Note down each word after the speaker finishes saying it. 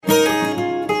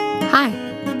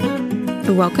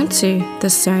Welcome to the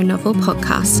So Novel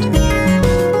podcast.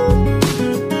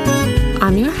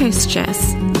 I'm your host,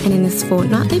 Jess, and in this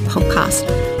fortnightly podcast,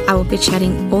 I will be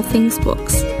chatting all things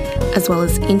books, as well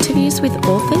as interviews with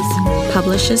authors,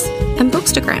 publishers, and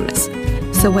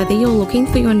bookstagrammers. So whether you're looking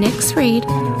for your next read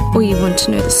or you want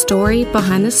to know the story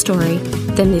behind the story,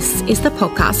 then this is the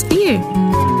podcast for you.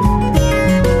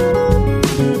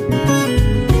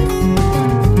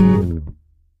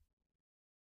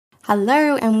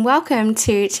 Hello and welcome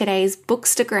to today's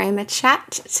Bookstagrammer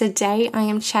chat. Today I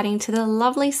am chatting to the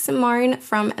lovely Simone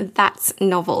from That's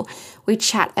Novel. We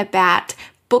chat about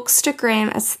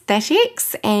Bookstagram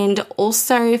aesthetics and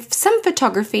also some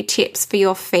photography tips for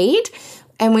your feed.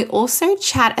 And we also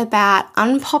chat about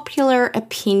unpopular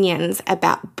opinions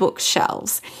about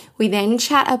bookshelves. We then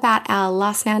chat about our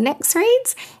last now next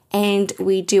reads, and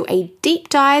we do a deep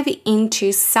dive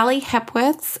into Sally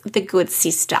Hepworth's The Good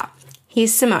Sister.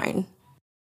 Here's Simone.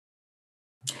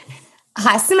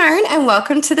 Hi, Simone, and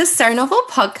welcome to the So Novel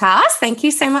podcast. Thank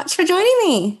you so much for joining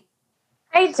me.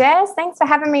 Hey, Jess. Thanks for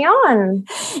having me on.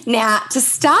 Now, to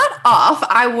start off,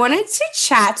 I wanted to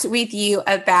chat with you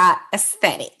about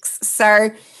aesthetics.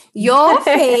 So your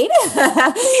feed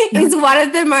is one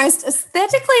of the most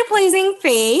aesthetically pleasing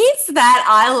feeds that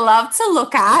I love to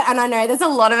look at. And I know there's a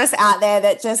lot of us out there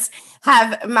that just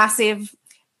have massive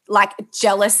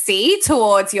jealousy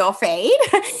towards your feed.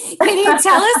 Can you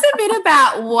tell us a bit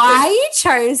about why you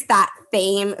chose that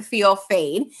theme for your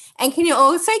feed? And can you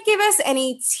also give us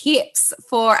any tips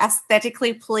for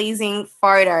aesthetically pleasing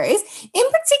photos, in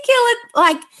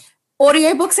particular,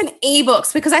 audiobooks and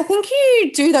ebooks, because I think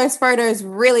you do those photos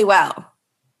really well.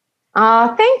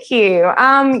 Thank you.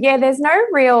 There's no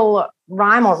real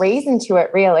rhyme or reason to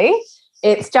it, really.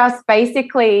 It's just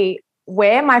basically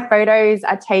where my photos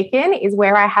are taken is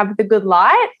where I have the good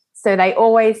light. So they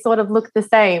always sort of look the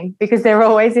same because they're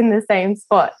always in the same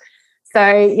spot.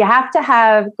 So you have to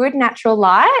have good natural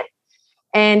light.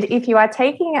 And if you are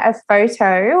taking a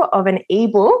photo of an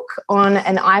ebook on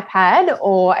an iPad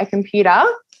or a computer,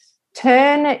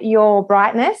 turn your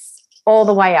brightness all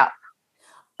the way up.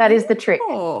 That is the trick.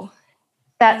 Oh,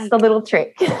 that's the little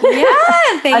trick. Yeah,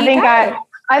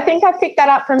 I think I picked that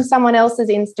up from someone else's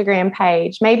Instagram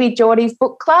page, maybe Geordie's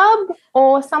Book Club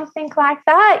or something like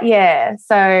that. Yeah.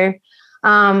 So,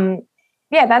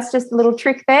 that's just a little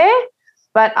trick there.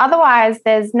 But otherwise,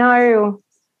 there's no,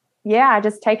 I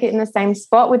just take it in the same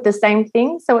spot with the same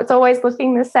thing. So it's always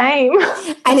looking the same.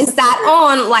 And is that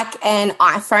on an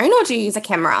iPhone or do you use a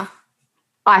camera?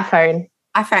 iPhone,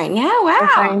 yeah, wow.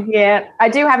 iPhone, yeah. I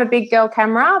do have a big girl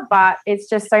camera, but it's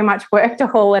just so much work to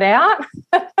haul it out.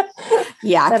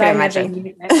 Yeah, I can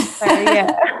imagine. So,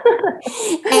 yeah.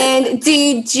 And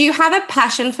do you have a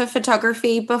passion for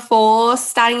photography before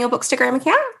starting your Bookstagram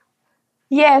account?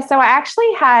 Yeah, so I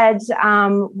actually had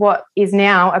what is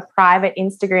now a private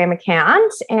Instagram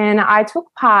account, and I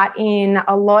took part in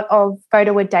a lot of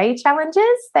photo a day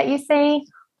challenges that you see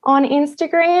on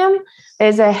Instagram.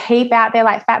 There's a heap out there,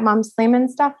 like Fat Mum Slim and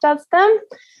stuff does them.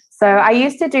 So I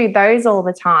used to do those all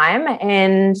the time,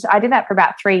 and I did that for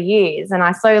about 3 years, and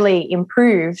I slowly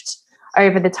improved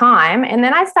over the time. And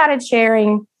then I started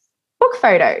sharing book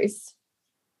photos,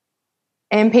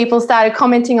 and people started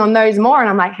commenting on those more, and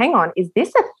I'm like, hang on, is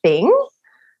this a thing?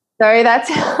 So that's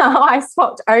how I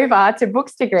swapped over to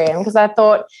Bookstagram, because I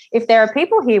thought if there are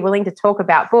people here willing to talk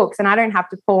about books and I don't have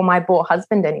to call my poor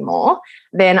husband anymore,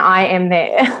 then I am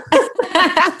there.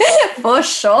 For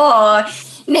sure.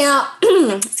 Now,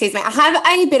 excuse me, I have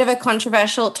a bit of a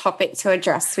controversial topic to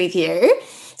address with you.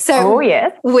 So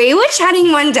yes. We were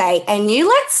chatting one day and you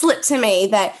let slip to me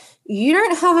that you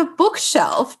don't have a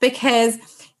bookshelf because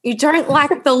you don't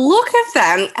like the look of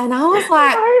them. And I was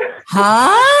like,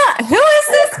 huh? Who is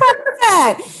this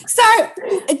person? So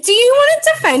do you want to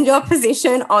defend your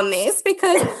position on this?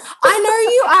 Because I know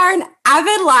you are an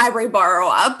avid library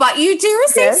borrower, but you do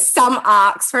receive some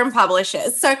ARCs from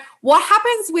publishers. So what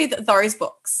happens with those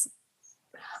books?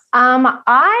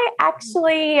 I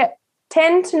actually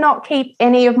tend to not keep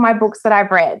any of my books that I've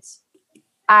read.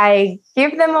 I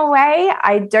give them away.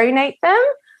 I donate them.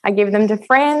 I give them to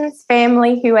friends,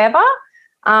 family, whoever,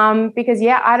 because,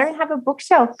 I don't have a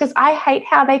bookshelf because I hate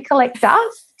how they collect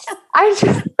dust. I'm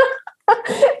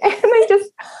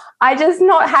just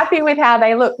not happy with how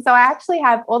they look. So I actually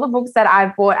have all the books that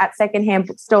I've bought at secondhand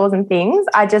bookstores and things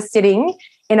are just sitting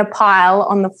in a pile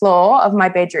on the floor of my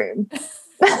bedroom.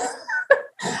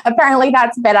 Apparently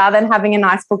that's better than having a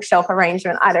nice bookshelf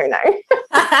arrangement. I don't know.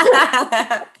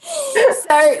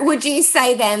 So would you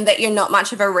say then that you're not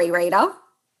much of a rereader?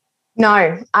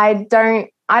 No, I don't.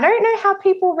 I don't know how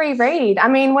people reread. I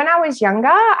mean, when I was younger,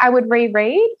 I would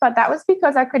reread, but that was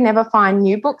because I could never find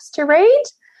new books to read.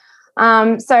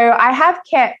 So I have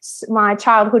kept my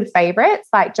childhood favorites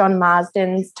like John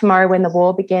Marsden's Tomorrow When the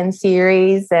War Began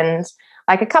series and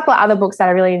like a couple of other books that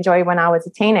I really enjoyed when I was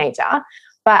a teenager.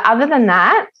 But other than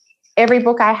that, every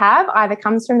book I have either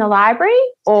comes from the library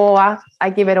or I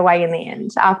give it away in the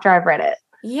end after I've read it.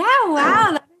 Yeah,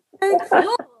 wow. That's so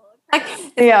cool. Like,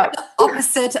 it's Yeah. the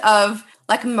opposite of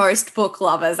like most book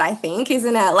lovers, I think,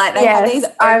 isn't it? Like they have these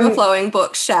overflowing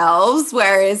bookshelves,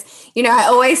 whereas, you know, I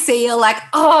always see you like,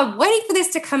 oh, I'm waiting for this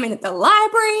to come in at the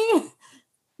library.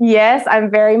 Yes, I'm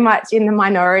very much in the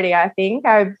minority, I think.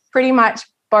 I pretty much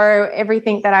borrow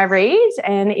everything that I read,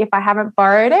 and if I haven't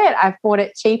borrowed it, I've bought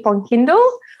it cheap on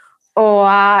Kindle,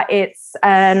 or it's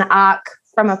an ARC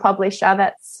from a publisher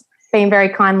that's been very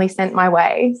kindly sent my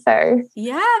way. So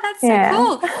yeah, that's so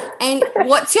cool. And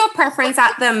what's your preference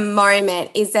at the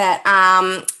moment? Is it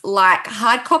like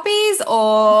hard copies,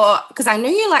 or because I know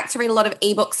you like to read a lot of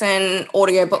ebooks and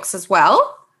audiobooks as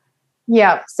well?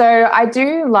 Yeah, so I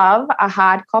do love a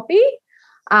hard copy.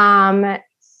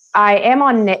 I am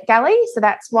on NetGalley, so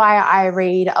that's why I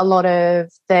read a lot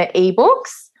of the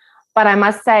ebooks. But I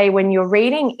must say, when you're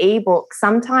reading ebooks,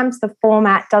 sometimes the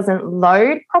format doesn't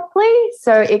load properly.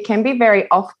 So it can be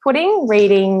very off-putting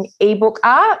reading ebook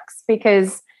arcs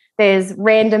because there's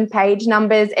random page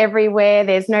numbers everywhere.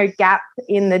 There's no gap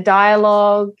in the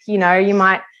dialogue. You know, you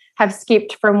might have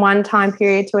skipped from one time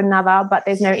period to another, but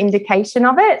there's no indication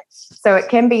of it. So it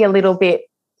can be a little bit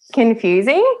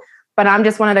confusing. But I'm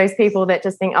just one of those people that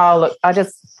just think, oh, look, I'll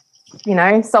just, you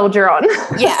know, soldier on.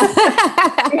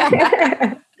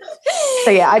 Yeah.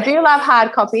 So, yeah, I do love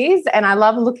hard copies and I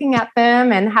love looking at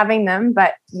them and having them.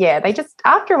 But, yeah, they just,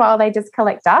 after a while, they just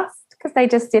collect dust because they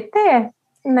just sit there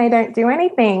and they don't do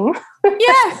anything.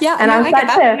 Yeah. And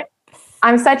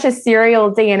I'm such a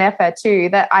serial DNFer too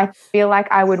that I feel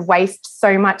like I would waste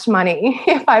so much money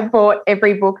if I bought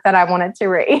every book that I wanted to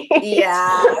read.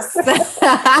 Yes.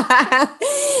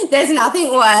 There's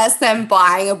nothing worse than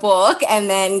buying a book and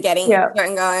then getting into it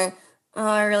and going, oh,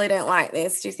 I really don't like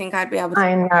this. Do you think I'd be able to?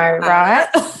 I know, right?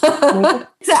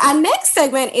 So our next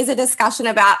segment is a discussion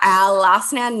about our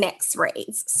last and our next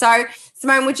reads. So,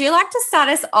 Simone, would you like to start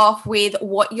us off with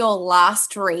what your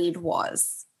last read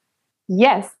was?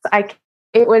 Yes,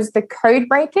 it was The Code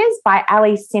Breakers by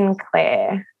Ali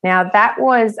Sinclair. Now, that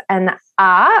was an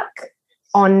ARC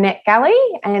on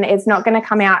NetGalley, and it's not going to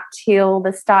come out till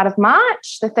the start of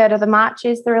March. The 3rd of March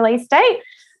is the release date.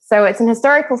 So it's an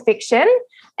historical fiction,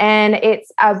 and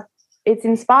it's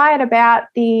inspired about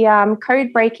the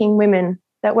code-breaking women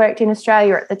that worked in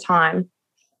Australia at the time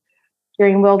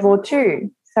during World War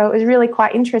II. So it was really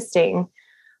quite interesting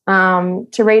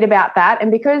to read about that.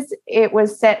 And because it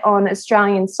was set on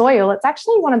Australian soil, it's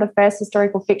actually one of the first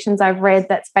historical fictions I've read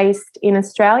that's based in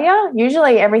Australia.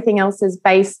 Usually everything else is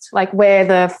based like where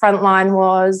the front line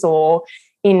was or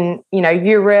in, you know,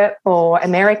 Europe or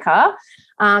America.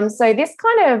 So this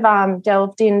kind of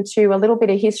delved into a little bit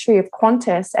of history of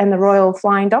Qantas and the Royal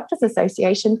Flying Doctors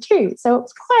Association too. So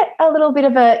it's quite a little bit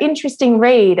of an interesting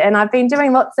read. And I've been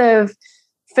doing lots of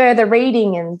further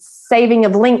reading and saving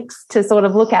of links to sort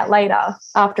of look at later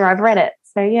after I've read it.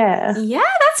 So, yeah. Yeah,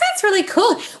 that sounds really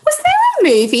cool. Was there a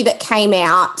movie that came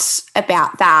out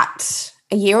about that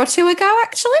a year or two ago,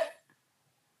 actually?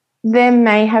 There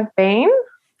may have been.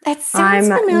 That sounds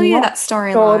familiar, that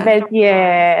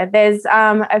storyline. There's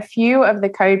a few of the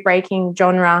code-breaking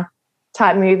genre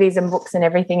type movies and books and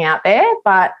everything out there,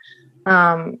 but,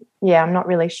 I'm not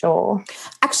really sure.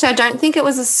 Actually, I don't think it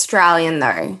was Australian,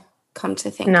 though. Come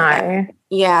to think of it.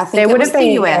 Yeah, I think there it was the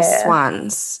US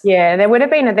ones. Yeah, there would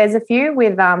have been. There's a few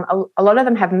with a lot of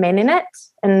them have men in it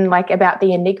and like about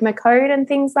the Enigma code and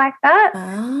things like that.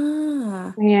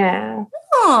 Ah. Yeah.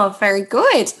 Oh, very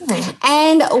good.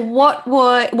 And what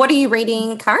are you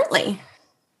reading currently?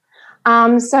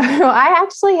 So I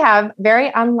actually have,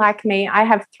 very unlike me, I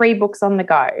have 3 books on the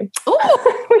go.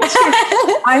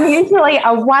 I'm usually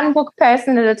a 1-book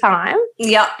person at a time.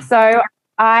 Yep. So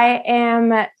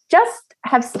I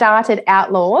have started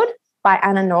Outlawed by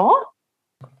Anna Noor.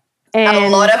 And a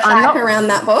lot of hype around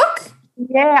that book.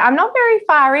 Yeah, I'm not very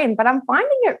far in, but I'm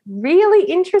finding it really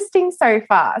interesting so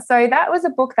far. So that was a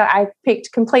book that I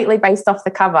picked completely based off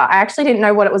the cover. I actually didn't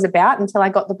know what it was about until I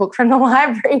got the book from the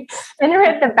library and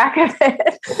read the back of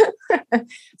it.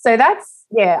 So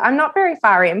I'm not very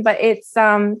far in, but it's,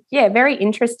 very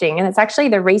interesting. And it's actually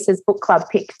the Reese's Book Club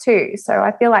pick too. So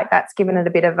I feel like that's given it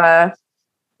a bit of a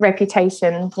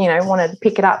reputation, wanted to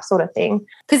pick it up sort of thing.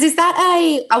 Because is that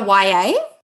a YA?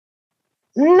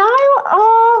 No,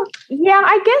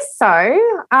 I guess so.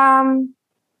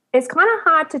 it's kind of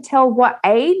hard to tell what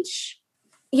age.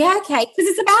 Yeah, okay, because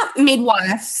it's about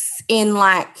midwives in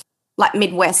like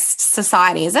Midwest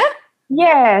society, is it?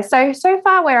 Yeah, so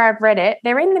far where I've read it,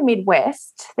 they're in the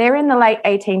Midwest. They're in the late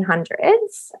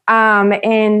 1800s,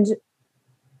 and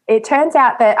it turns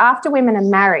out that after women are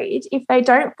married, if they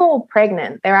don't fall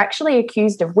pregnant, they're actually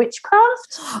accused of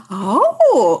witchcraft.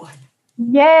 Oh.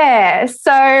 Yeah.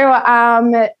 So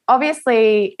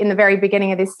obviously in the very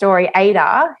beginning of this story,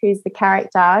 Ada, who's the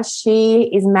character, she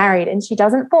is married and she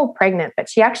doesn't fall pregnant, but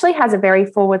she actually has a very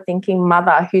forward-thinking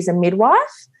mother who's a midwife.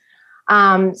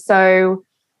 So,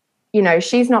 you know,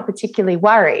 she's not particularly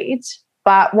worried.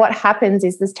 But what happens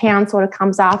is this town sort of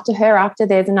comes after her after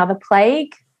there's another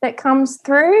plague that comes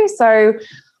through. So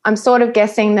I'm sort of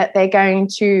guessing that they're going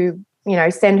to, you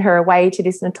know, send her away to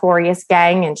this notorious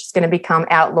gang and she's going to become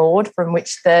outlawed, from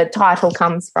which the title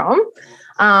comes from.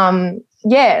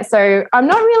 Yeah, so I'm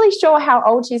not really sure how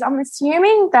old she is. I'm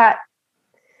assuming that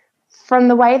from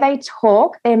the way they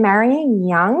talk, they're marrying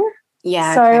young.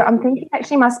 Yeah. So okay. I'm thinking that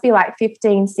she must be like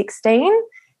 15, 16,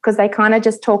 because they kind of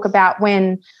just talk about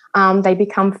when they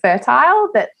become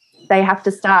fertile, that they have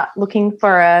to start looking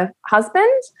for a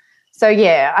husband. So,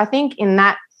 yeah, I think in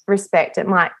that respect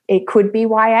it could be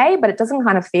YA, but it doesn't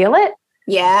kind of feel it.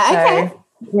 Yeah, okay.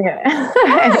 Yeah.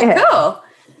 Oh,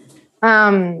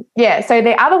 cool. Yeah, so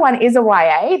the other one is a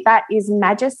YA. That is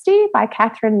Majesty by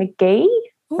Catherine McGee,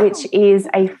 which is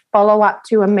a follow-up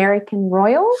to American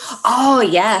Royals. Oh,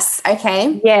 yes.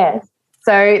 Okay. Yes.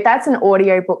 So that's an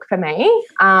audio book for me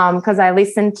because I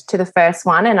listened to the first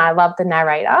one and I love the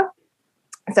narrator.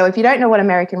 So if you don't know what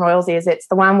American Royals is, it's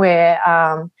the one where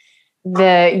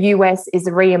the US is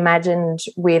reimagined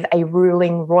with a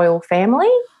ruling royal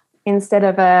family instead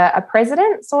of a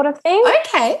president sort of thing.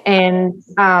 Okay. And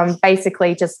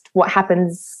basically just what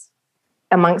happens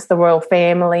amongst the royal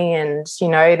family, and, you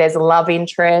know, there's a love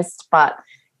interest, but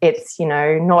it's, you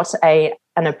know, not an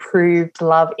approved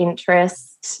love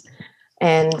interest.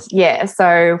 And, yeah,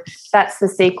 so that's the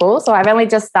sequel. So I've only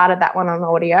just started that one on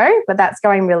audio, but that's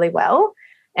going really well.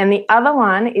 And the other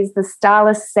one is The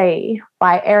Starless Sea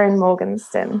by Erin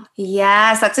Morgenstern.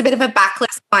 Yes, that's a bit of a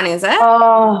backlist one, is it?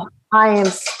 Oh, I am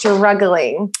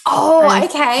struggling. Oh,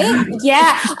 okay.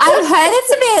 Yeah, I've heard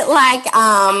it's a bit like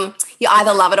you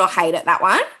either love it or hate it, that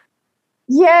one.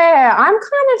 Yeah, I'm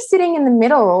kind of sitting in the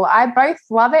middle. I both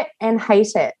love it and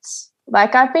hate it.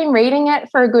 Like, I've been reading it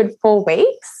for a good 4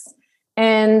 weeks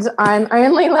and I'm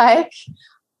only like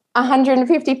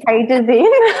 150 pages in.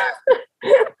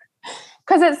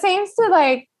 Because it seems to,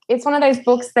 like, it's one of those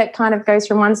books that kind of goes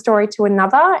from one story to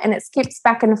another and it skips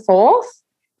back and forth.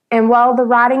 And while the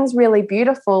writing's really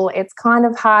beautiful, it's kind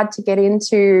of hard to get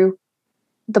into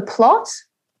the plot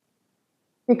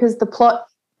because the plot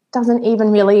doesn't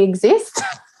even really exist.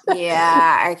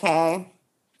 Yeah, okay.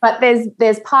 But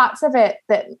there's parts of it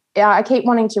that I keep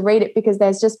wanting to read it because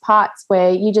there's just parts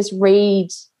where you just read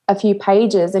a few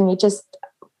pages and you just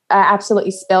are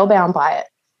absolutely spellbound by it.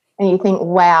 And you think,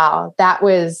 wow, that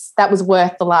was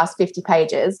worth the last 50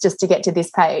 pages just to get to this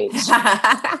page.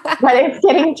 But it's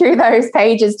getting through those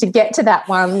pages to get to that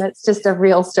one that's just a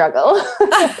real struggle.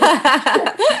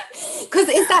 Because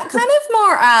is that kind of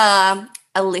more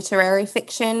a literary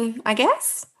fiction, I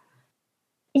guess?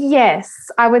 Yes,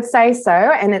 I would say so.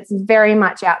 And it's very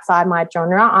much outside my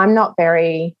genre. I'm not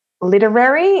very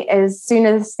literary. As soon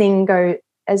as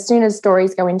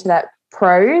stories go into that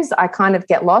prose, I kind of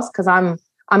get lost because I'm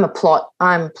plot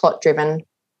driven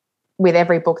with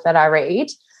every book that I read.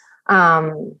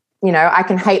 You know, I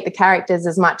can hate the characters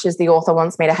as much as the author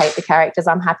wants me to hate the characters.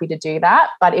 I'm happy to do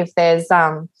that. But if there's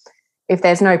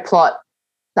no plot,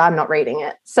 I'm not reading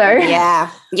it. So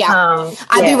yeah.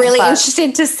 I'd be really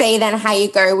interested to see then how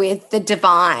you go with The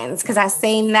Divines, because I've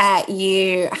seen that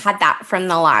you had that from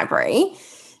the library.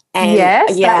 And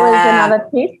yes, that was another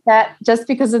piece that just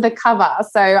because of the cover.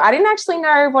 So I didn't actually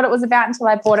know what it was about until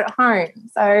I bought it home.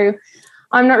 So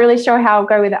I'm not really sure how I'll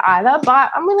go with it either,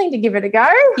 but I'm willing to give it a go.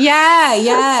 Yeah.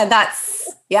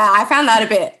 I found that a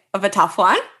bit of a tough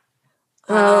one.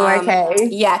 Oh, okay.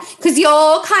 Yeah, because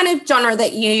your kind of genre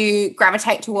that you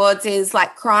gravitate towards is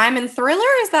like crime and thriller.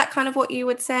 Is that kind of what you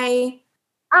would say?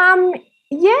 Yeah,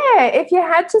 if you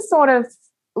had to sort of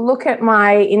look at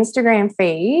my Instagram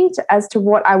feed as to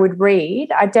what I would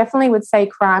read, I definitely would say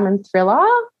crime and thriller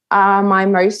are my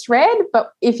most read.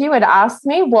 But if you had asked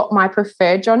me what my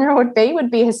preferred genre would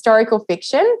be historical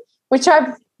fiction, which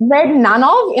I've read none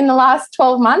of in the last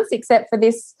 12 months, except for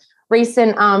this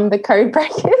recent The Code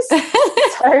Breakers.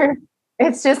 So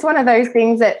it's just one of those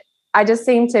things that I just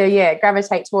seem to,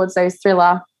 gravitate towards those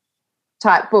thriller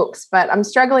type books. But I'm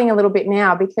struggling a little bit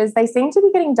now because they seem to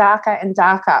be getting darker and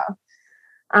darker.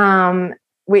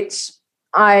 which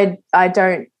I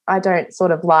don't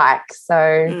sort of like.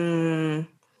 So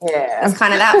yeah, it's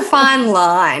kind of that fine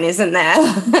line, isn't there?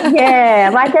 Yeah,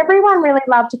 like everyone really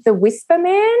loved The Whisper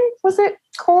Man, was it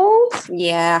called?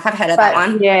 Yeah, I've heard of that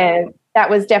one. Yeah, that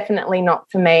was definitely not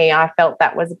for me. I felt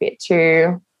that was a bit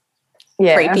too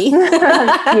creepy.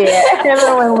 Yeah,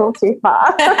 everyone went a little too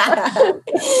far.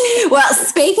 Well,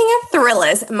 speaking of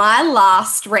thrillers, my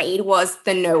last read was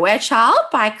The Nowhere Child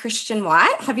by Christian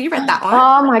White. Have you read that one?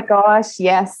 Oh my gosh,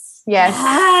 yes.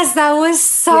 Yes, that was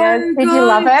so good. Did you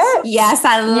love it? Yes,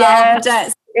 I loved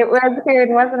it. It was good,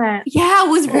 wasn't it? Yeah, I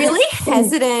was really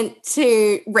hesitant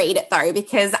to read it though,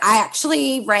 because I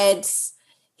actually read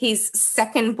his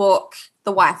second book,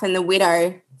 The Wife and the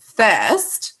Widow,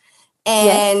 first.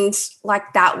 And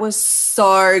like that was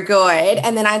so good.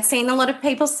 And then I'd seen a lot of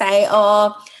people say,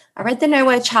 oh, I read The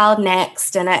Nowhere Child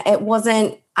next, and it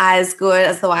wasn't as good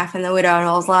as The Wife and the Widow. And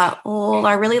I was like, oh,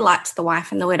 I really liked The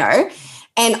Wife and the Widow.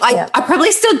 And I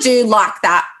probably still do like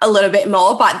that a little bit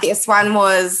more, but this one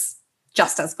was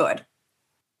just as good.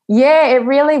 Yeah, it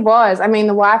really was. I mean,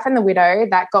 The Wife and the Widow,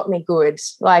 that got me good.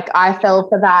 Like I fell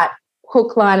for that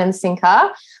hook, line and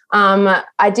sinker.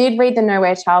 I did read The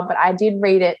Nowhere Child, but I did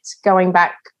read it going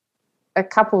back a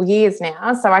couple years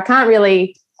now, so I can't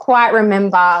really quite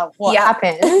remember what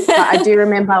happened, but I do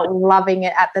remember loving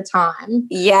it at the time.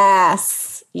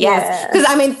 Yes. Because,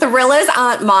 I mean, thrillers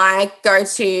aren't my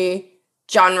go-to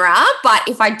genre, but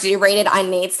if I do read it, I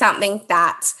need something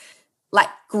that like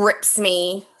grips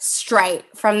me straight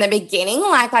from the beginning.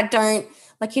 Like I don't,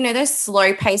 like, you know, those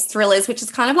slow-paced thrillers, which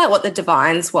is kind of like what The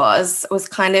Divines was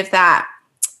kind of that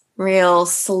real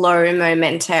slow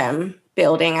momentum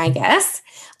building, I guess.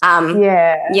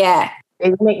 Yeah.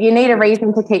 You need a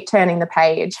reason to keep turning the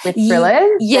page with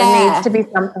thrillers. Yeah. There needs to be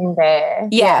something there.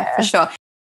 Yeah, for sure.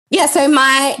 Yeah, so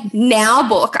my now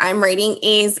book I'm reading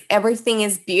is Everything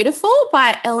is Beautiful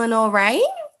by Eleanor Ray.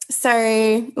 So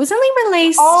it was only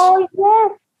released. Oh,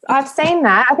 yes. I've seen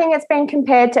that. I think it's been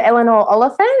compared to Eleanor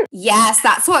Oliphant. Yes,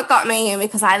 that's what got me in,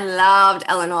 because I loved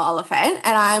Eleanor Oliphant,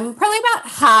 and I'm probably about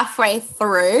halfway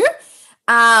through.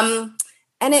 And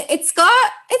it's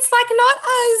like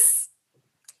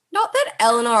not that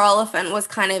Eleanor Oliphant was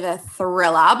kind of a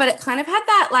thriller, but it kind of had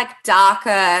that like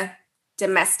darker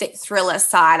domestic thriller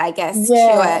side, I guess, to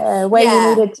it. Where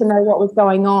you needed to know what was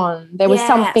going on. There was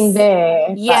something there.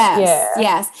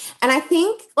 Yes. And I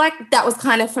think like that was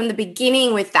kind of from the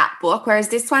beginning with that book, whereas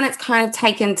this one, it's kind of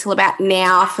taken till about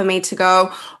now for me to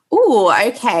go, ooh,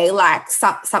 okay, like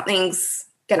something's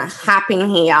going to happen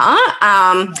here.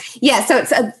 So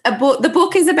it's a book. The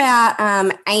book is about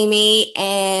Amy,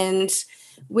 and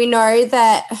we know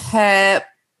that her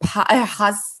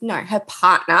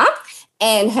partner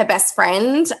and her best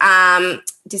friend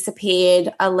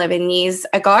disappeared 11 years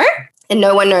ago, and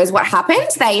no one knows what happened.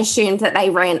 They assumed that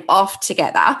they ran off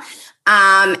together.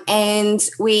 And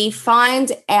we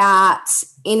find out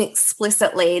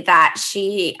inexplicitly that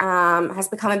she has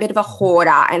become a bit of a hoarder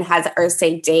and has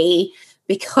OCD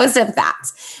because of that.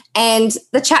 And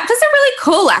the chapters are really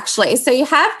cool, actually. So you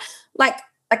have like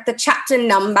the chapter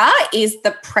number is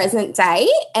the present day,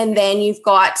 and then you've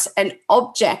got an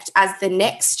object as the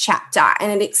next chapter,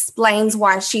 and it explains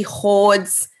why she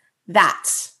hoards that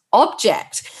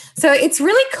object. So it's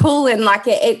really cool, and like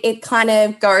it kind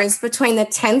of goes between the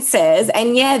tenses,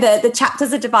 and the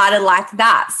chapters are divided like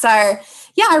that. So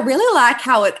I really like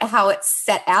how it's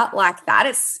set out like that.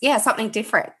 It's something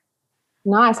different.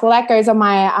 Nice. Well, that goes on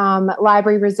my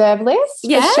library reserve list for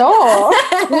sure.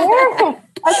 Yeah.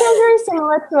 I feel very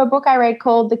similar to a book I read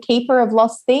called The Keeper of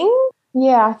Lost Things.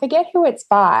 Yeah, I forget who it's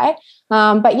by.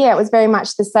 But it was very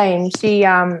much the same. She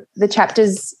the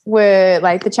chapters were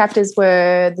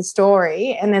the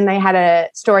story, and then they had a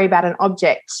story about an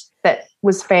object that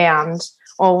was found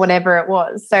or whatever it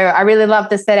was. So I really love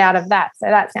the set out of that. So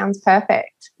that sounds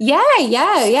perfect. Yeah.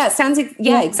 It sounds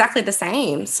exactly the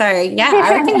same. So I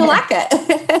reckon you'll like it.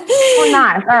 Oh,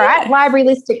 nice. All right, library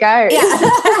list to go.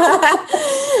 Yeah.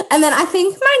 And then I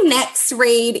think my next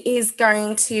read is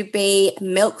going to be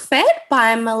Milk Fed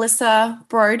by Melissa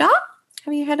Broder.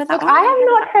 Have you heard of that one? I have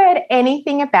not heard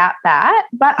anything about that,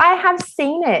 but I have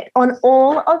seen it on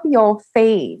all of your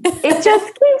feeds. It just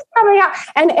keeps coming up,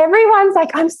 and everyone's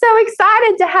like, "I'm so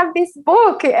excited to have this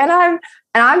book," and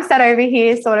I'm sat over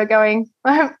here sort of going,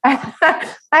 "I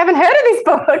haven't heard of this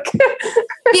book."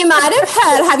 You might have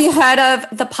heard. Have you heard of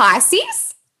The Pisces?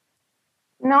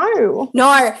 No.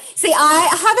 See,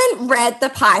 I haven't read The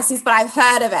Pisces, but I've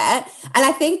heard of it. And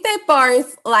I think they're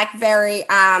both like very,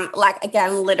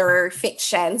 again, literary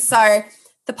fiction. So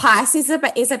The Pisces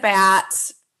is about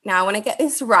now I want to get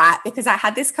this right because I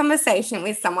had this conversation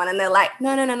with someone and they're like,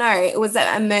 no, it was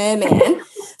a merman.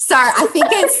 So I think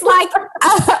it's like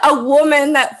a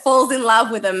woman that falls in love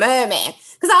with a merman.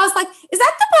 Because I was like, is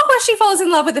that the book where she falls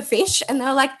in love with a fish? And they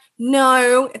were like,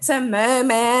 no, it's a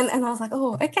merman. And I was like,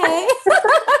 oh, okay.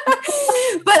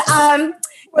 But a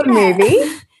movie?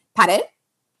 Pardon?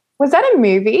 Was that a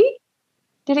movie?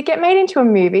 Did it get made into a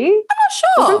movie? I'm not sure.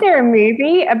 Wasn't there a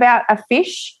movie about a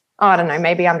fish? Oh, I don't know.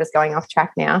 Maybe I'm just going off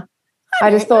track now. I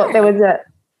just thought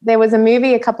there was a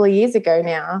movie a couple of years ago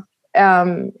now.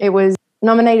 It was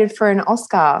nominated for an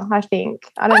Oscar, I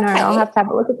think. I don't know. I'll have to have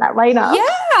a look at that later. Yeah,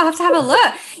 I'll have to have a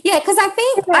look. Yeah, because I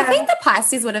think the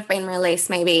Pisces would have been released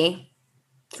maybe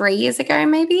 3 years ago,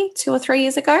 maybe 2 or 3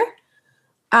 years ago.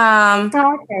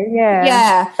 Okay, yeah.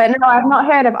 Yeah. But no, I've not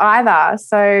heard of either.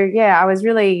 So, yeah, I was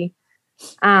really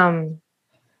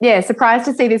surprised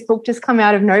to see this book just come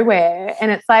out of nowhere.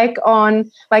 And it's like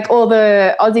on like all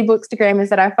the Aussie bookstagrammers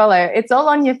that I follow, it's all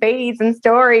on your feeds and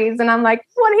stories. And I'm like,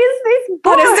 what is this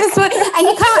book? What is this one? And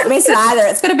you can't miss it either.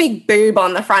 It's got a big boob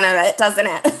on the front of it, doesn't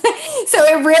it? So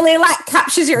it really like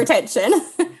captures your attention.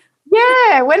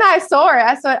 Yeah. When I saw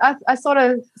it, I sort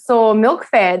of saw Milk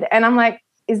Fed and I'm like,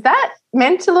 is that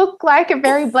meant to look like a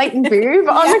very blatant boob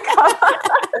on the cover?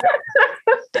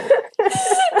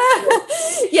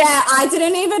 Yeah, I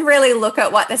didn't even really look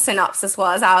at what the synopsis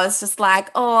was. I was just like,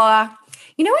 oh,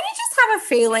 you know when you just have a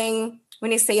feeling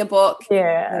when you see a book,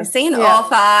 you see an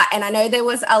author, and I know there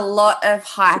was a lot of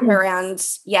hype around,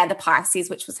 the Pisces,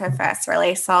 which was her first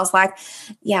release. So I was like,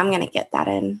 I'm going to get that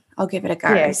in. I'll give it a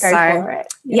go. Yeah, go for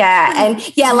it. And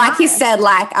like you said,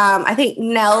 like I think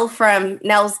Nell from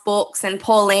Nell's Books and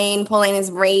Pauline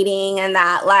is reading, and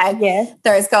that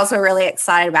those girls were really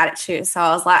excited about it too. So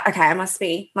I was like, okay, I must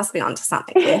be onto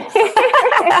something here.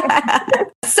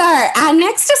 So our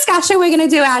next discussion, we're going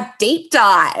to do our deep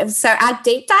dive. So our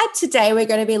deep dive today, we're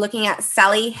going to be looking at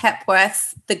Sally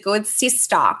Hepworth's The Good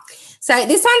Sister. So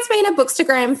this one's been a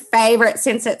Bookstagram favorite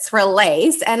since its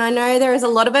release. And I know there is a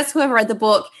lot of us who have read the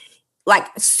book like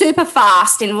super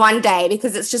fast in one day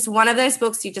because it's just one of those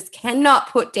books you just cannot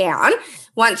put down.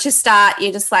 Once you start,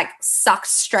 you're just like sucked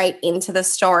straight into the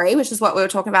story, which is what we were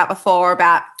talking about before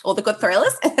about all the good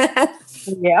thrillers.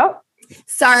 Yep.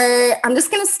 So I'm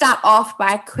just going to start off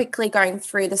by quickly going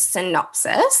through the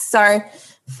synopsis. So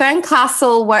Fern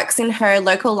Castle works in her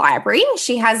local library.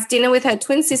 She has dinner with her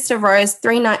twin sister Rose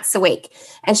 3 nights a week,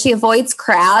 and she avoids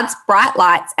crowds, bright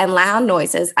lights, and loud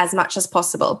noises as much as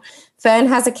possible. Fern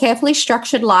has a carefully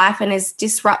structured life and is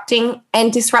disrupting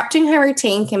her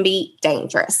routine can be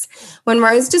dangerous. When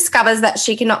Rose discovers that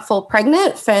she cannot fall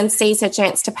pregnant, Fern sees her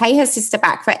chance to pay her sister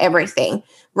back for everything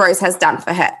Rose has done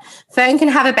for her. Fern can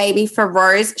have a baby for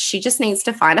Rose. She just needs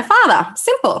to find a father.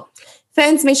 Simple.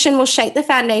 Fern's mission will shape the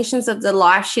foundations of the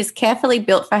life she's carefully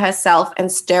built for herself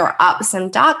and stir up some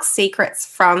dark secrets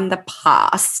from the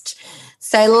past.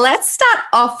 So let's start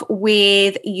off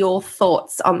with your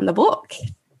thoughts on the book.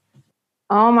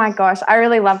 Oh my gosh, I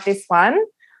really love this one.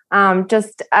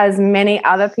 Just as many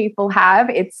other people have,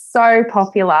 it's so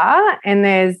popular and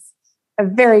there's a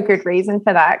very good reason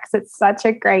for that because it's such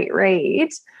a great read.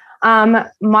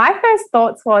 My first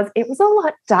thoughts was it was a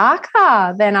lot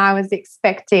darker than I was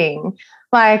expecting.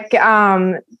 Like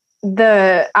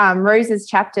the Rose's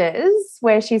chapters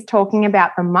where she's talking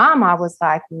about the mum, I was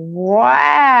like,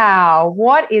 wow,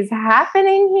 what is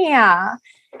happening here?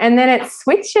 And then it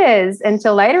switches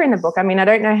until later in the book. I mean, I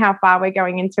don't know how far we're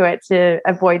going into it to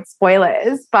avoid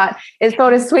spoilers, but it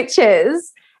sort of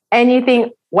switches and you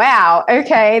think, wow,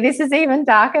 okay, this is even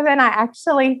darker than I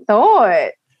actually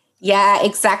thought. Yeah,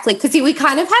 exactly. Because we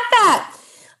kind of had that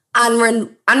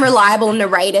unreliable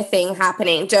narrator thing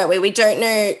happening, don't we? We don't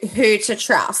know who to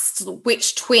trust,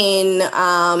 which twin,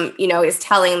 is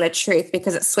telling the truth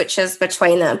because it switches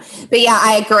between them. But yeah,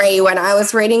 I agree. When I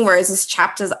was reading Rose's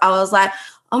chapters, I was like,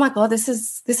 oh my God, this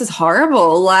is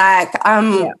horrible. Like,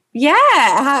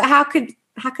 how could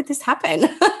this happen?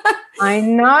 I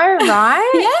know,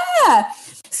 right? Yeah.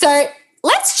 So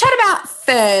let's chat about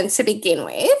Fern to begin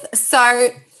with. So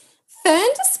Fern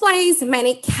displays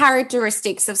many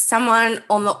characteristics of someone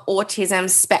on the autism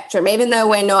spectrum, even though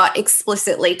we're not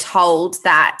explicitly told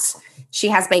that she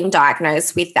has been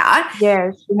diagnosed with that.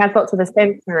 Yeah, she has lots of the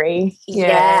sensory.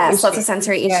 Lots of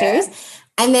sensory issues.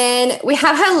 And then we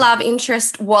have her love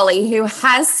interest, Wally, who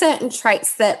has certain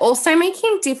traits that also make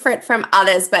him different from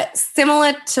others, but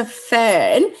similar to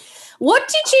Fern. What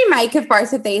did you make of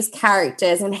both of these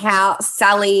characters and how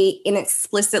Sally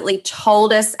inexplicitly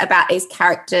told us about these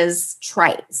characters'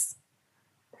 traits?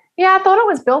 Yeah, I thought it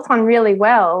was built on really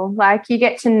well. Like you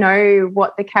get to know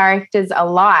what the characters are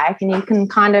like and you can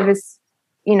kind of,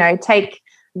 take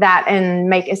that and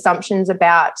make assumptions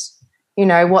about, you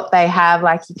know, what they have.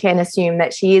 Like, you can assume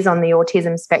that she is on the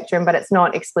autism spectrum, but it's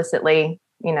not explicitly,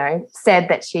 you know, said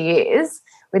that she is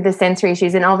with the sensory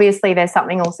issues. And obviously there's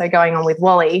something also going on with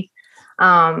Wally,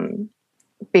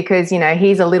 because, you know,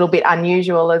 he's a little bit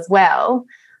unusual as well.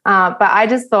 But I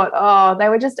just thought, oh, they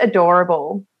were just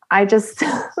adorable. I just,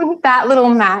 that little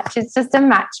match, it's just a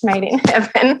match made in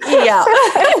heaven. Yeah.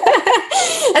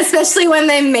 Especially when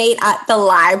they meet at the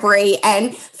library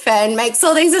and Fern makes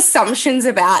all these assumptions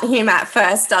about him at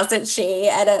first, doesn't she?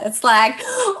 And it's like,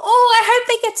 oh, I hope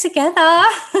they get together.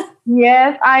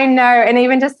 Yes, I know. And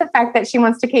even just the fact that she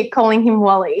wants to keep calling him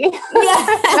Wally. Yeah.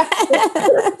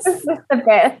 That's the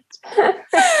best.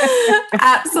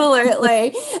 Absolutely.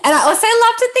 And I also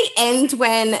loved at the end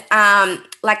when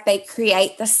like they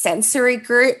create the sensory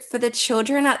group for the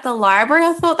children at the library.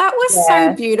 I thought that was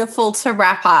so beautiful to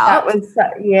wrap up. That was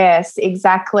yes,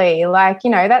 exactly. Like,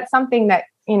 you know, that's something that,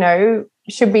 you know,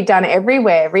 should be done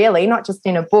everywhere, really, not just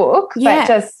in a book, but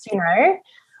just, you know,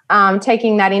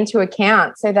 taking that into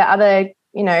account so that other,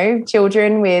 you know,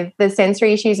 children with the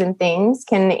sensory issues and things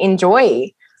can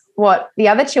enjoy what the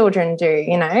other children do,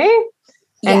 you know.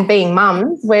 And being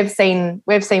mums, we've seen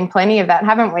plenty of that,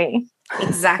 haven't we?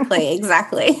 Exactly.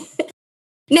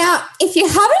 Now, if you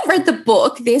haven't read the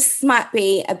book, this might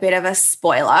be a bit of a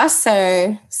spoiler,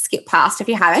 so skip past if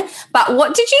you haven't. But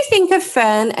what did you think of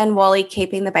Fern and Wally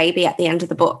keeping the baby at the end of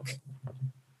the book?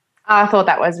 I thought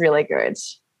that was really good.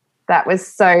 That was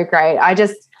so great. I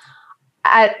just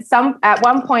at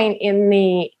one point in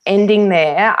the ending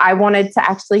there, I wanted to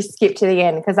actually skip to the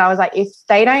end because I was like, if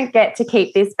they don't get to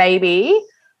keep this baby,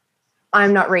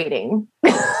 I'm not reading.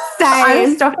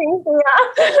 I'm stopping here.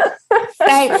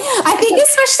 Same. I think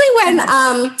especially when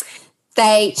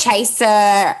they chase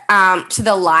her to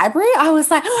the library, I was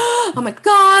like, oh my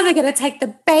God, they're going to take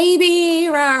the baby.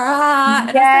 Rah,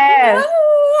 rah. Yes. Like, no.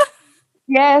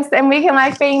 Yes. And we can,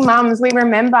 like, being mums, we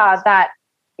remember that,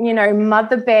 you know,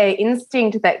 mother bear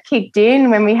instinct that kicked in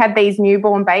when we had these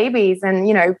newborn babies and,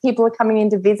 you know, people are coming in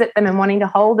to visit them and wanting to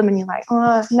hold them and you're like,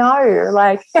 oh, no,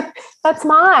 like, that's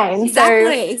mine.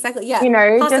 Exactly. Yeah. You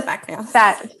know, Pass just it back now.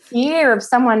 that fear of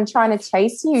someone trying to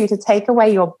chase you to take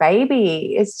away your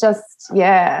baby. It's just, So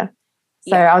I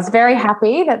was very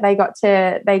happy that they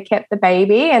kept the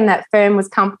baby and that Fern was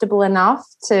comfortable enough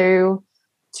to,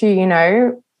 you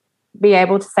know, be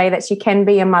able to say that she can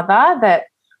be a mother, that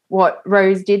what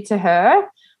Rose did to her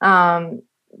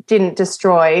didn't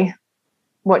destroy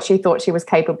what she thought she was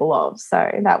capable of. So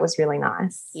that was really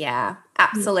nice. Yeah,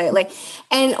 absolutely.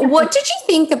 And what did you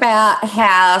think about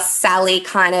how Sally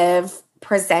kind of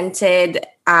presented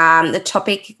the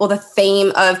topic or the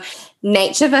theme of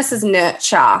nature versus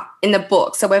nurture in the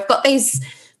book? So we've got these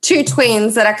two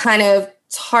twins that are kind of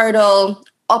total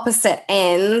opposite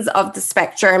ends of the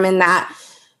spectrum in that,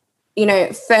 you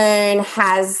know, Fern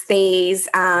has these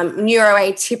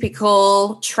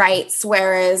neuroatypical traits,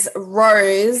 whereas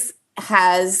Rose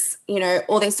has, you know,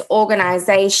 all this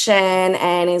organization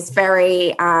and is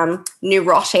very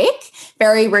neurotic,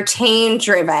 very routine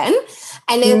driven.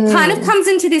 And it kind of comes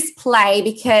into this play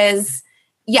because,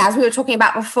 as we were talking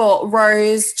about before,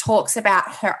 Rose talks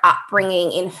about her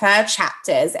upbringing in her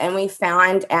chapters and we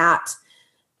found out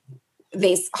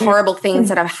these horrible things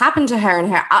that have happened to her in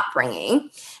her upbringing.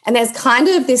 And there's kind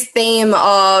of this theme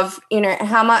of, you know,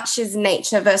 how much is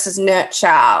nature versus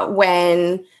nurture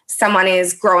when someone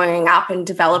is growing up and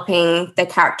developing their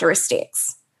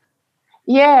characteristics.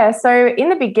 Yeah, so in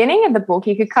the beginning of the book,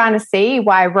 you could kind of see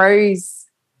why Rose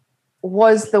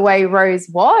was the way Rose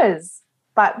was.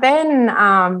 But then,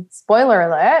 spoiler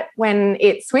alert, when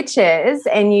it switches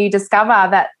and you discover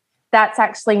that that's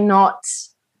actually not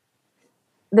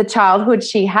the childhood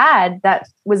she had, that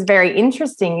was very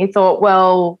interesting. You thought,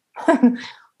 well,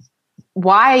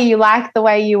 why are you like the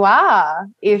way you are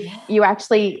if you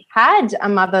actually had a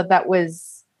mother that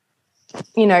was,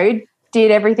 you know,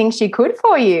 did everything she could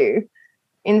for you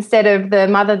instead of the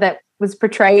mother that was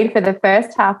portrayed for the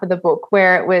first half of the book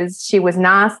where it was she was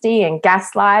nasty and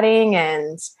gaslighting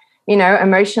and, you know,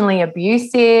 emotionally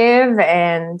abusive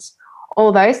and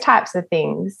all those types of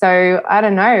things. So I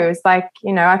don't know. It was like,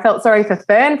 you know, I felt sorry for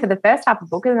Fern for the first half of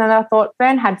the book and then I thought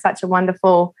Fern had such a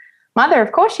wonderful mother.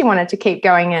 Of course she wanted to keep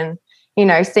going and, you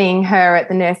know, seeing her at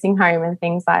the nursing home and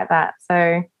things like that.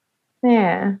 So,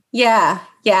 yeah. Yeah.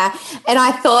 And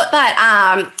I thought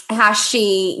that how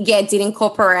she, did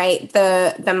incorporate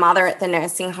the mother at the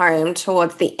nursing home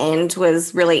towards the end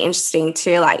was really interesting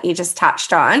too, like you just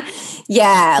touched on.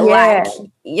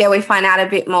 We find out a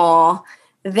bit more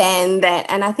then that,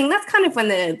 and I think that's kind of when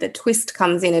the twist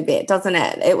comes in a bit, doesn't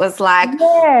it? It was like,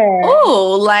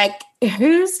 oh, like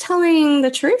who's telling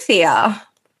the truth here?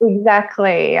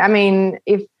 Exactly. I mean,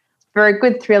 if for a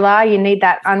good thriller, you need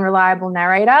that unreliable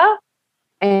narrator,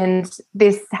 and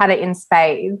this had it in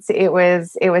spades. It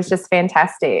was just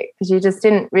fantastic because you just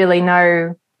didn't really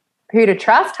know who to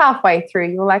trust halfway through.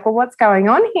 You were like, well, what's going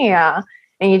on here?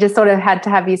 And you just sort of had to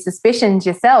have your suspicions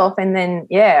yourself, and then,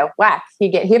 yeah, whack, you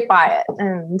get hit by it.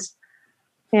 And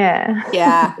yeah.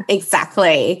 Yeah,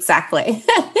 exactly.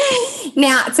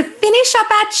 Now, to finish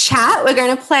up our chat, we're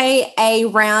going to play a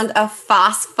round of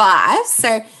Fast Five.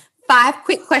 So 5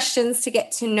 quick questions to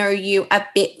get to know you a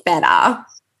bit better.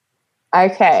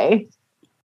 Okay.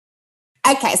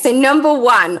 Okay, so number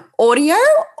 1, audio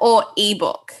or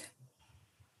ebook?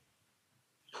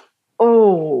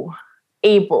 Oh,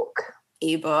 ebook.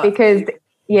 Ebook. Because,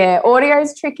 yeah, audio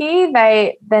is tricky.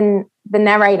 Then the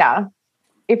narrator.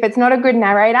 If it's not a good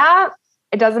narrator,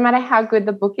 it doesn't matter how good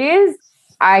the book is,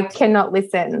 I cannot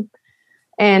listen.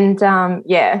 And,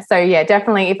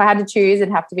 definitely if I had to choose,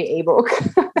 it'd have to be ebook.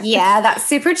 Yeah, that's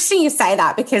super interesting you say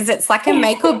that because it's like a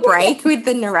make or break with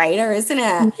the narrator, isn't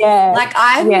it? Yeah. Like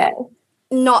I'm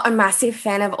not a massive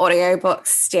fan of audiobooks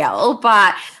still,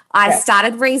 but I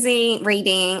started reading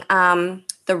The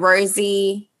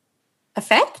Rosie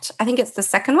Effect. I think it's the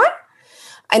second one.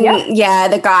 And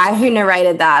the guy who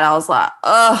narrated that, I was like,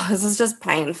 oh, this is just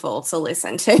painful to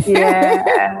listen to.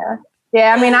 Yeah.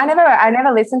 Yeah, I mean, I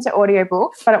never listened to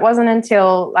audiobooks, but it wasn't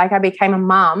until like I became a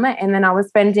mum and then I was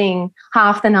spending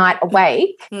half the night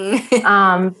awake,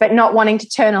 but not wanting to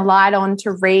turn a light on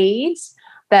to read,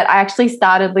 that I actually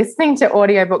started listening to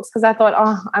audiobooks because I thought,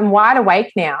 oh, I'm wide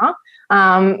awake now,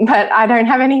 but I don't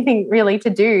have anything really to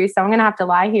do, so I'm going to have to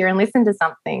lie here and listen to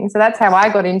something. So that's how I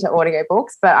got into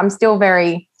audiobooks, but I'm still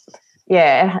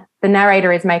the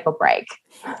narrator is make or break.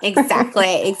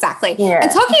 Exactly. Yeah.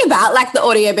 And talking about like the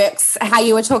audiobooks, how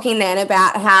you were talking then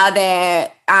about how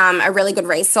they're a really good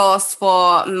resource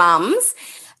for mums.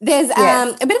 There's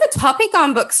a bit of a topic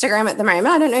on Bookstagram at the moment.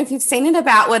 I don't know if you've seen it,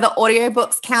 about whether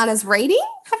audiobooks count as reading.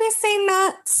 Have you seen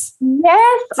that?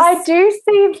 Yes, I do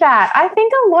see that. I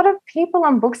think a lot of people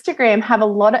on Bookstagram have a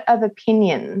lot of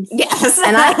opinions. Yes.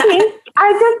 And I think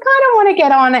I just kind of want to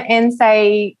get on and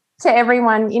say to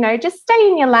everyone, just stay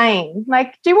in your lane.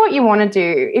 Like, do what you want to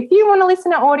do. If you want to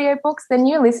listen to audiobooks, then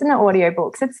you listen to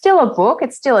audiobooks. It's still a book.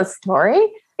 It's still a story.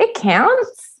 It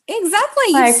counts. Exactly.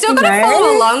 You've still got to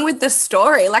follow along with the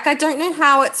story. Like, I don't know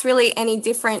how it's really any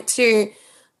different to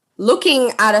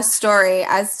looking at a story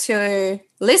as to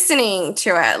listening to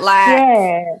it.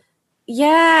 Like,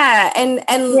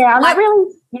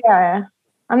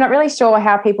 I'm not really sure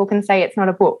how people can say it's not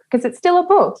a book, because it's still a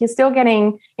book. You're still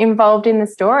getting involved in the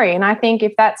story. And I think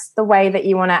if that's the way that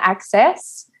you want to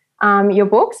access your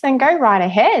books, then go right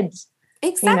ahead.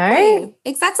 Exactly.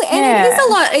 Exactly. And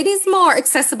it is more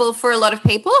accessible for a lot of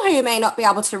people who may not be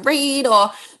able to read,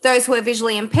 or those who are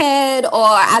visually impaired, or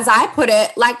as I put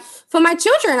it, like for my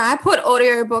children, I put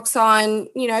audiobooks on,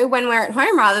 when we're at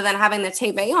home rather than having the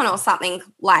TV on or something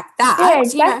like that. Yeah,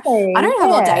 exactly. I don't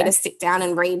have all day to sit down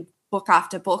and read book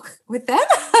after book with them.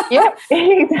 Yep,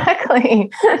 exactly.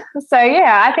 So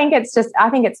I think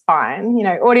it's fine.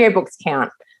 Audiobooks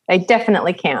count. They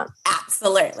definitely count.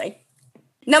 Absolutely.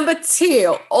 Number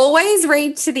 2, always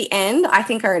read to the end. I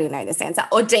think I already know this answer.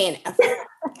 Or DNF.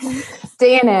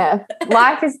 DNF.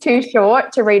 Life is too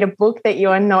short to read a book that you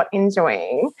are not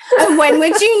enjoying. And when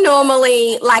would you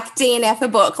normally DNF a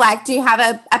book? Like, do you have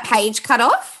a page cut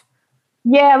off?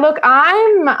 Yeah, look,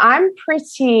 I'm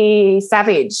pretty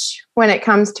savage when it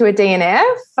comes to a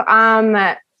DNF.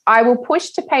 I will push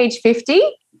to page 50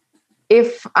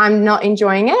 if I'm not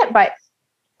enjoying it, but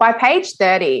by page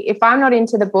 30, if I'm not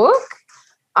into the book,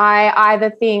 I either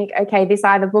think, okay, this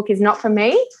either book is not for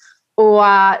me,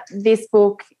 or this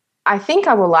book, I think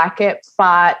I will like it,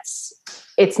 but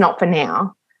it's not for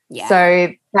now. Yeah.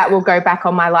 So that will go back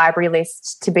on my library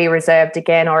list to be reserved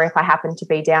again, or if I happen to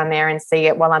be down there and see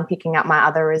it while I'm picking up my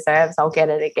other reserves, I'll get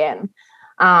it again.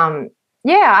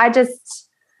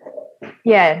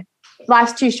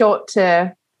 Life's too short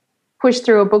to push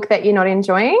through a book that you're not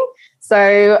enjoying.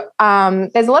 So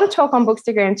there's a lot of talk on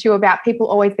Bookstagram too about people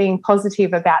always being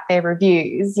positive about their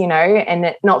reviews, and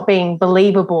it not being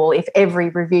believable if every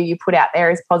review you put out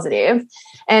there is positive.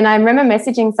 And I remember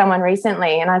messaging someone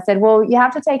recently and I said, well, you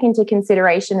have to take into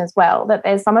consideration as well that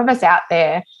there's some of us out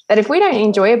there that if we don't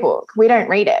enjoy a book, we don't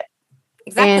read it.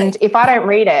 Exactly. And if I don't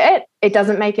read it, it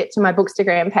doesn't make it to my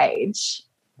Bookstagram page,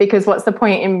 because what's the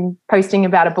point in posting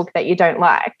about a book that you don't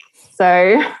like?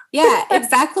 So yeah,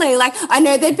 exactly. Like, I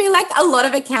know there'd be a lot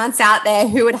of accounts out there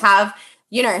who would have,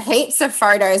 heaps of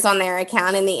photos on their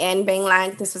account in the end being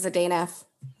like, this was a DNF.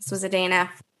 This was a DNF.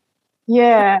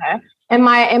 Yeah. And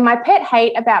my pet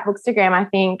hate about Bookstagram, I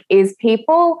think, is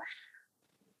people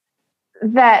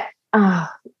that I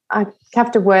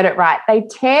have to word it right. They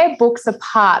tear books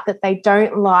apart that they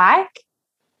don't like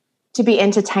to be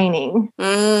entertaining.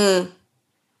 And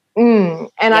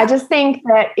I just think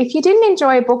that if you didn't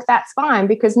enjoy a book, that's fine,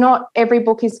 because not every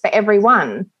book is for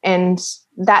everyone, and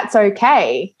that's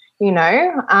okay, you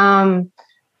know.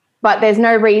 But there's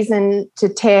no reason to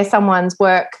tear someone's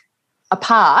work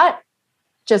apart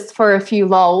just for a few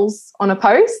lols on a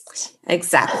post.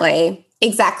 Exactly.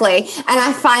 And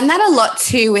I find that a lot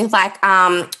too with like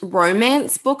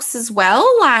romance books as well.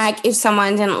 Like if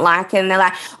someone didn't like it and they're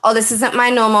like, oh, this isn't my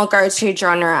normal go-to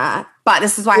genre, but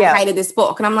this is why I hated this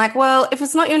book. And I'm like, well, if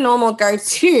it's not your normal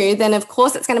go-to, then of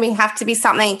course it's going to have to be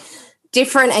something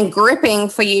different and gripping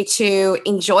for you to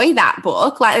enjoy that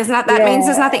book. Like that means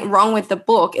there's nothing wrong with the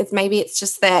book. It's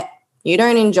just that you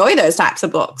don't enjoy those types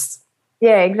of books.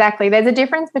 Yeah, exactly. There's a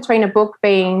difference between a book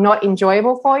being not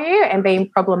enjoyable for you and being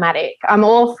problematic. I'm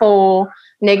all for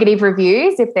negative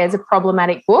reviews if there's a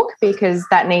problematic book, because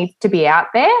that needs to be out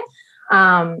there.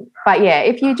 But yeah,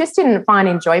 if you just didn't find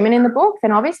enjoyment in the book,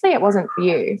 then obviously it wasn't for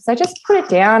you. So just put it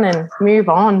down and move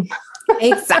on.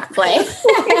 Exactly.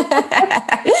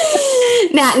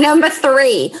 Now, number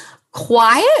 3,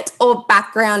 quiet or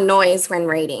background noise when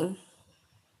reading?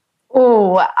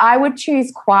 Oh, I would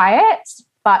choose quiet,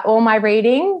 but all my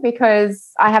reading,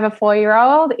 because I have a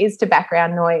 4-year-old, is to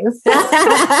background noise. Is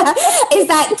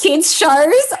that kids'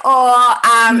 shows or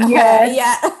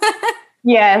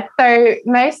Yeah, so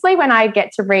mostly when I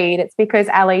get to read, it's because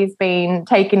Ali's been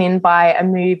taken in by a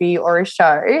movie or a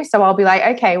show. So I'll be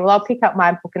like, okay, well, I'll pick up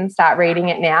my book and start reading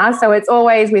it now. So it's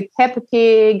always with Peppa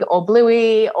Pig or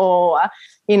Bluey or,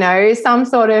 you know, some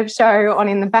sort of show on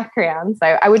in the background.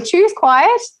 So I would choose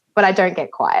quiet, but I don't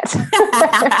get quiet.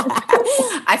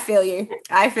 I feel you.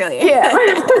 Yeah.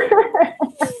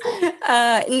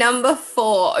 Number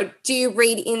 4, do you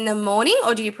read in the morning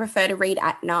or do you prefer to read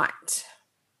at night?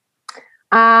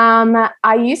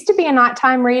 I used to be a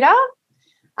nighttime reader,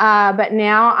 but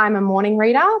now I'm a morning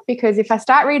reader, because if I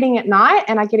start reading at night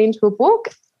and I get into a book,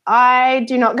 I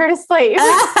do not go to sleep.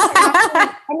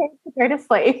 I need to go to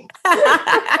sleep.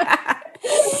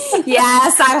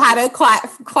 Yes, I've had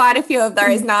quite a few of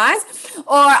those nights.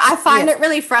 Or I find it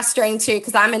really frustrating too,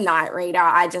 because I'm a night reader.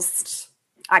 I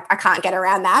can't get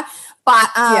around that. But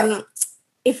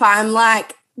if I'm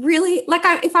like really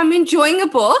if I'm enjoying a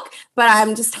book, but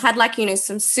I'm just had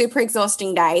some super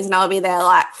exhausting days, and I'll be there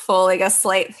falling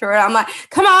asleep through it. I'm like,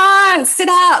 come on, sit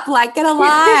up, get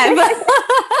alive.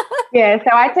 Yeah, so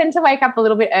I tend to wake up a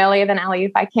little bit earlier than Ali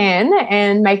if I can,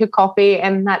 and make a coffee,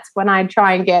 and that's when I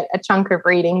try and get a chunk of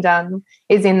reading done,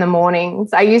 is in the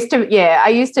mornings. I used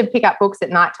to pick up books at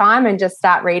nighttime and just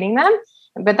start reading them,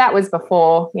 but that was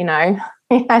before, you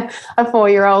had a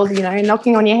 4-year-old,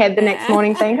 knocking on your head the next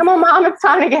morning saying, come on, Mom, it's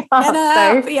time to get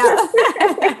up. Yeah.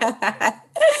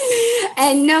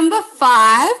 And number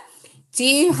 5, do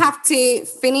you have to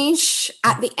finish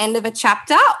at the end of a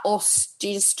chapter, or do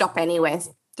you just stop anywhere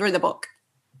through the book?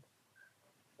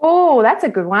 Oh, that's a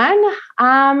good one.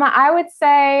 I would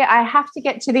say I have to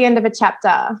get to the end of a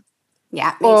chapter.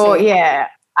 Yeah, me too. Yeah,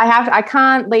 I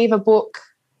can't leave a book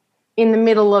in the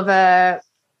middle of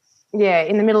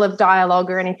dialogue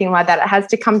or anything like that. It has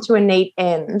to come to a neat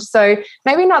end. So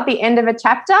maybe not the end of a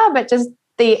chapter, but just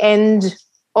the end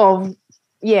of,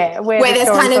 where there's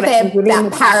kind of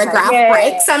that paragraph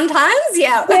break sometimes.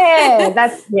 Yeah.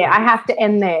 I have to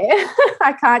end there.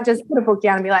 I can't just put a book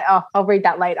down and be like, oh, I'll read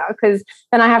that later, because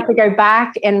then I have to go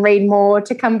back and read more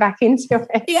to come back into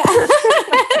it. Yeah.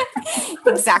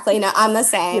 Exactly. No, I'm the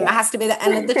same. It has to be the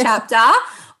end of the chapter.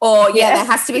 Or, there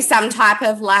has to be some type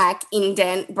of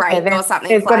indent break or something.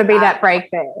 There's got to be that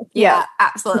break there. Yeah,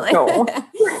 absolutely. Sure.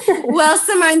 Well,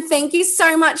 Simone, thank you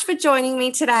so much for joining me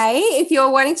today. If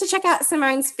you're wanting to check out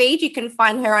Simone's feed, you can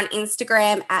find her on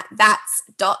Instagram at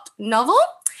thats.novel.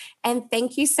 And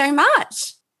thank you so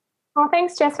much. Oh,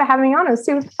 thanks, Jess, for having me on. It was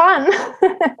super fun.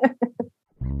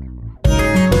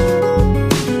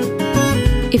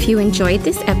 If you enjoyed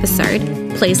this episode,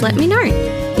 please let me know.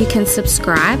 You can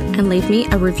subscribe and leave me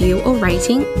a review or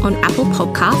rating on Apple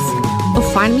Podcasts, or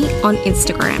find me on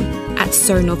Instagram at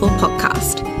So Novel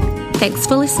Podcast. Thanks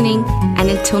for listening, and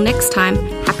until next time,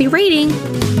 happy reading.